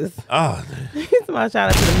taxes." Oh, He's my shout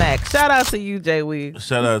out to the Max. Shout out to you, Jay Wiggs.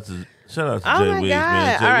 shout out to Oh Jay my Wiggs, God.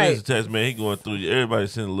 man. Jay All Wiggs right. is text, man. He going through you. Everybody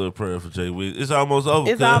send a little prayer for Jay Wiggs. It's almost over.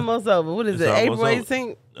 It's cuz. almost over. What is It's it? almost April over.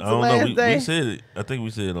 18th? I don't know. We said it. I think we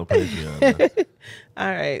said it on Patreon. All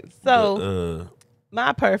right. So But,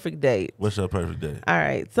 my perfect date. what's your perfect day? All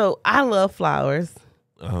right. So I love flowers.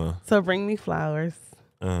 Uh-huh. So bring me flowers.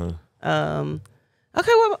 Uh-huh.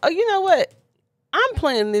 Okay, well, you know what? I'm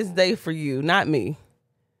planning this day for you, not me.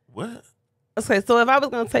 What? Okay, so if I was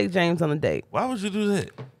gonna take James on a date, Why would you do that?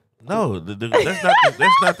 No, that's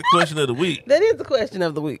not the question of the week. that is the question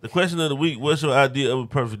of the week, The question of the week, what's your idea of a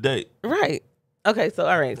perfect date? right? Okay, so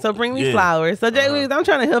all right, so bring me Yeah. flowers. So Jay Wiggs, I'm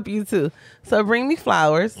trying to help you too. So bring me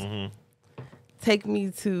flowers. Mm-hmm. Take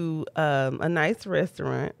me to a nice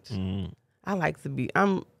restaurant. Mm-hmm. I like to be.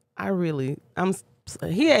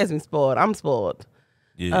 He has me spoiled. I'm spoiled.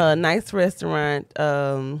 Yeah. Nice restaurant.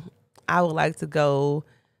 I would like to go,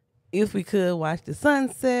 if we could, watch the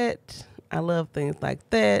sunset. I love things like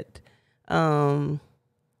that. And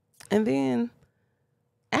then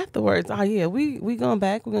afterwards, oh yeah, we going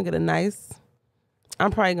back. We're gonna get a nice. I'm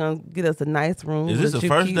probably gonna get us a nice room. Is this with a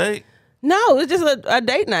first Juki. date? No, it's just a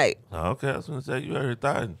date night. Oh, okay, I was gonna say you already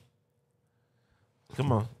thought.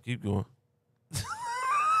 Come on, keep going.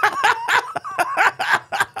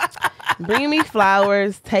 Bring me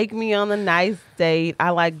flowers. Take me on a nice date.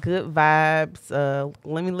 I like good vibes.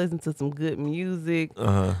 Let me listen to some good music.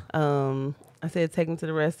 I said take me to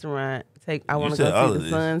the restaurant. I want to said all go see of the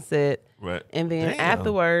this. sunset. Right. And then Damn.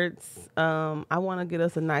 afterwards, I want to get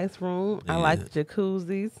us a nice room. I like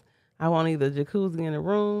jacuzzis. I want either jacuzzi in the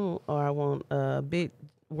room or I want a big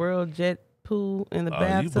world jet pool in the Oh,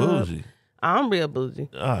 bathtub. you bougie. I'm real bougie.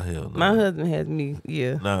 Oh, hell no. My husband has me,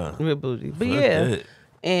 Nah. real bougie. But Fuck yeah, that.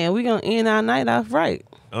 and we're going to end our night off right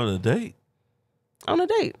On a date? on a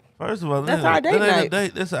date. First of all, That's that our ain't date a night.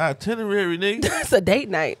 date. That's an itinerary, nigga. That's a date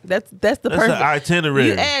night. That's the That's perfect. an itinerary.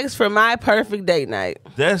 You asked for my perfect date night.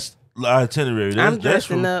 That's the itinerary. I'm That's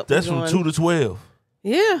dressing from, up, That's going- from 2 to 12.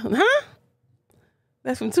 Yeah, huh?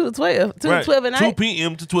 That's from 2 to 12. 2 Right. to 12 at 2 night.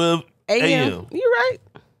 p.m. to 12 a.m. a.m. You right.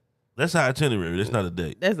 That's an itinerary. That's not a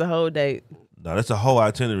date. That's the whole date. No, that's a whole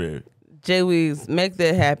itinerary. Jay Weaves, make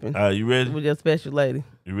that happen You ready? with your special lady.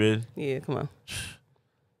 You ready? Yeah, come on.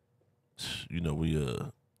 You know, we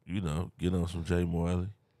get on some Jay Morley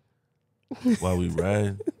while we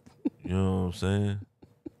riding. You know what I'm saying?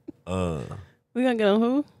 We gonna get on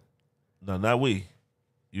who? No, not we.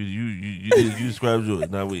 You described yours,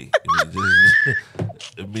 not we.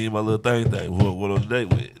 Just me and my little thing. What on the date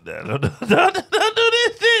with? Don't do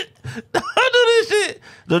this shit. Don't do this shit.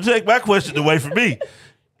 Don't take my question away from me.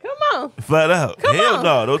 Come on. Flat out. Come Hell on.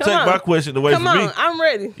 no. Don't Come take on. my question away Come from on. me. I'm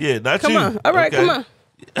ready. Yeah, not Come you. on. All right, Okay. come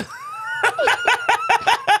on.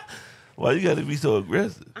 Why you gotta be so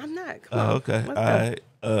aggressive? I'm not. Come on. Okay. Let's All go. right.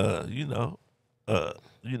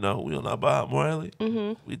 We on our Bob Marley.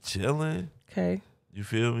 Mm-hmm. We chilling. Okay. You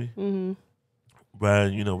feel me? Mm-hmm.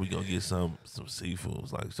 Brian, we gonna get some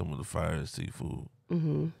seafoods, like some of the fire seafood.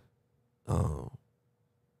 Mm-hmm.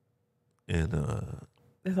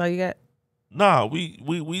 That's all you got? Nah,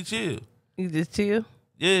 we chill. You just chill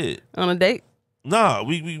Yeah. on a date? Nah,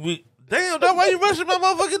 we damn, dog, why you rushing my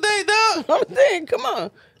motherfucking day, dog? I'm saying, come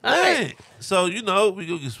on. All Dang. right. So, we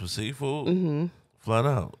gonna get some seafood. Mm-hmm. Flat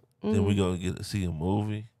out. Then we gonna get to see a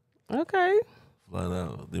movie. Okay. Flat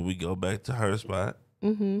out. Then we go back to her spot.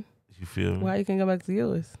 Mm-hmm. You feel me? Why you can't go back to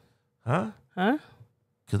yours? Huh? Huh?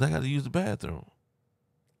 Because I got to use the bathroom.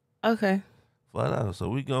 Okay. Flat out. So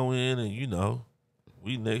we go in and, you know,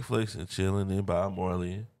 we Netflix and chilling in by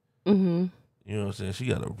Marley. Mm-hmm. You know what I'm saying? She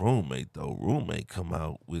got a roommate, though. Roommate come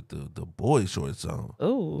out with the boy shorts on.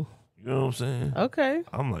 Oh. You know what I'm saying? Okay.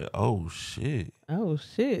 I'm like, oh, shit. Oh,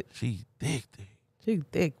 shit. She thick. She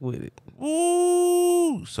thick with it.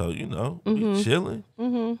 Woo! So, you know, we chilling.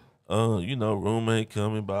 Mm-hmm. You know, roommate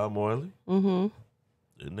coming by Marley. Mm-hmm.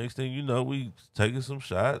 The next thing you know, we taking some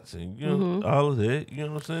shots and, you know, all of that. You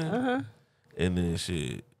know what I'm saying? Uh-huh. And then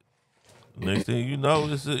shit. Next thing you know,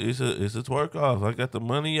 it's a twerk off. I got the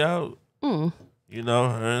money out. Mm. You know,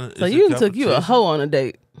 her. So you took you a hoe on a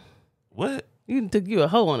date. What? You took you a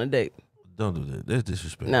hoe on a date. Don't do that. That's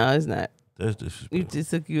disrespectful. No, it's not. That's disrespectful. You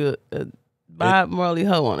just took you a Bob Marley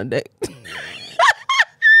hoe on a date.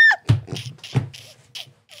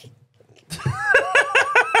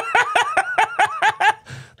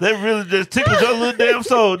 That really just tickled your little damn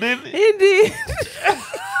soul, didn't it? It did.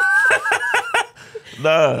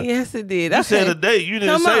 Nah. Yes, it did. You said a date. You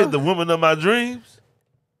didn't say the woman of my dreams.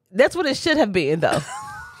 That's what it should have been, though.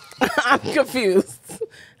 I'm confused.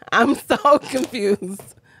 I'm so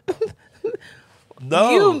confused.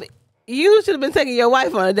 No. You should have been taking your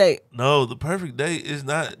wife on a date. No, the perfect date is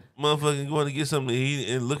not motherfucking going to get something to eat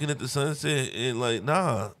and looking at the sunset and like,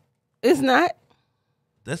 nah. It's not.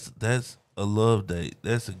 That's a love date.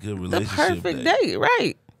 That's a good The relationship perfect date,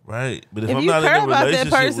 right. Right. But if If I'm you not care in a about that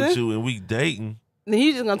relationship person, with you and we dating. Then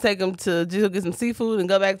you just going to take them to just get some seafood and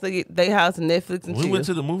go back to their house and Netflix and We chill. went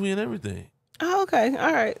to the movie and everything. Oh, okay.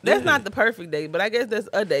 All right. That's Yeah. not the perfect date, but I guess that's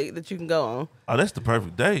a date that you can go on. Oh, that's the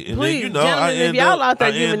perfect date. And Please, then, you know, gentlemen, I if end y'all up, out there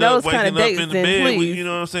I giving end up those kind of waking up dates, in the then bed with, please. you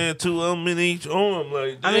know what I'm saying, 2 of them in each arm.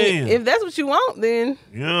 Like, damn. I mean, if that's what you want, then,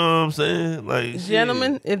 you know what I'm saying? Like,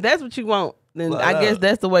 gentlemen, shit. if that's what you want, then Flat I guess out.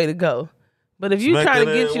 that's the way to go. But if you Smack trying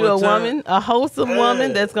to that get ass you a one time. woman, a wholesome Yeah.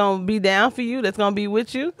 woman that's going to be down for you, that's going to be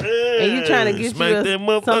with you, and you trying to get Smack that you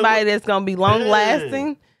motherfucker. somebody that's going to be long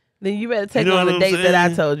lasting, then you better take You know her on what the I'm date that I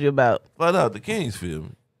saying? told you about. Flat out, the Kings feel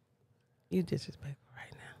me. You disrespectful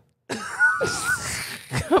right now.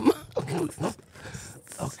 Come on.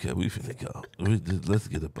 Okay, we finna go. Let's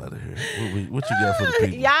get up out of here. What you got for the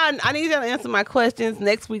people? Y'all, I need y'all to answer my questions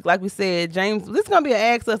next week. Like we said, James, this is gonna be an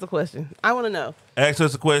ask us a question. I want to know. Ask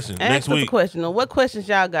us a question next Ask us week. a question. Or what questions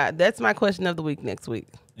y'all got? That's my question of the week next week.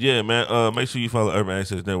 Yeah, man. Make sure you follow Urban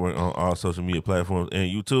Akcess Network on all social media platforms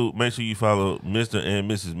and YouTube. Make sure you follow Mr. and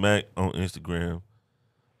Mrs. Mac on Instagram.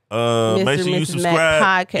 Make sure you Mrs. subscribe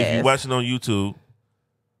Mac if podcast. you're watching on YouTube.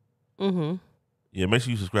 Mm-hmm. Yeah, make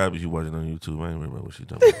sure you subscribe if you're watching on YouTube. I ain't worried about what she's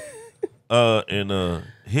talking about. And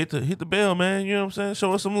hit the bell, man. You know what I'm saying?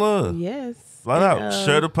 Show us some love. Yes. Flat And, out.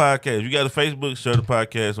 Share the podcast. If you got a Facebook, share the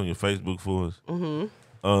podcast on your Facebook for us.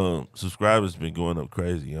 Mm-hmm. Subscribers been going up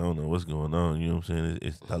crazy. I don't know what's going on. You know what I'm saying?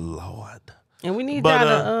 It's the Lord. And we need But,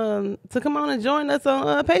 y'all to come on and join us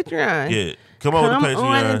on Patreon. Yeah, come on to on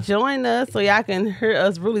Patreon. and join us so y'all can hear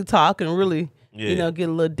us really talk and really, Yeah. get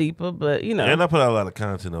a little deeper. But And I put out a lot of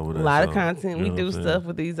content over a there. lot so, of content. you We know do what I'm stuff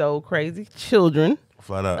with these old crazy children.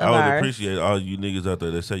 Flat out. of I would ours. appreciate all you niggas out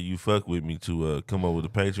there that say you fuck with me to come over to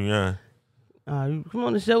Patreon. You come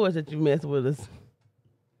on to show us that you mess with us.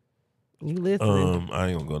 You listening? I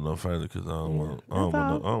ain't gonna go no further because I don't want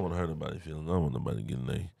to hurt nobody's feelings. I don't want nobody getting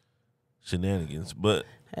their shenanigans. But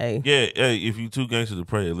Hey. yeah, hey, if you too gangster to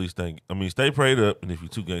pray, at least stay prayed up. And if you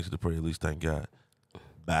too gangster to pray, at least thank God.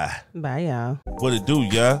 Bye. Bye, y'all. What it do,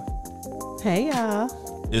 y'all? Hey, y'all.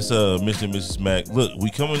 It's Mr. and Mrs. Mac. Look, we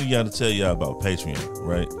coming to y'all to tell y'all about Patreon,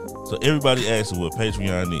 right? So everybody asking what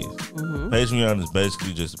Patreon is. Patreon is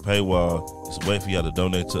basically just a paywall. It's a way for y'all to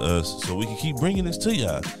donate to us so we can keep bringing this to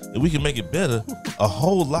y'all. And we can make it better a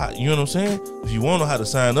whole lot. You know what I'm saying? If you want to know how to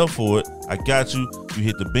sign up for it, I got you. You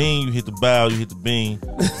hit the bean, you hit the bow, you hit the bean,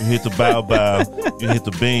 you hit the bow, you hit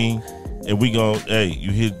the bean. And we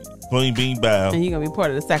you hit Bean Bean Bow. And you're going to be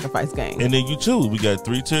part of the sacrifice gang. And then you choose. We got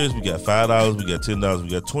 3 tiers. We got $5. We got $10. We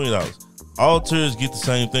got $20. All tiers get the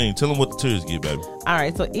same thing. Tell them what the tiers get, baby. All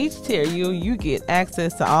right, so each tier, you get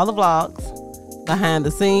access to all the vlogs, behind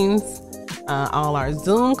the scenes, all our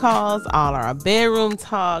Zoom calls, all our bedroom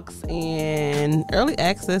talks, and early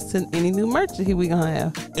access to any new merch that we going to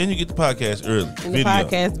have. And you get the podcast early. And the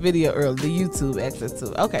podcast video early, the YouTube access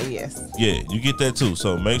to. Okay, yes. Yeah, you get that too.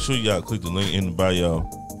 So make sure y'all click the link in the bio.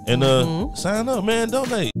 And sign up, man.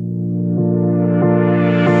 Donate.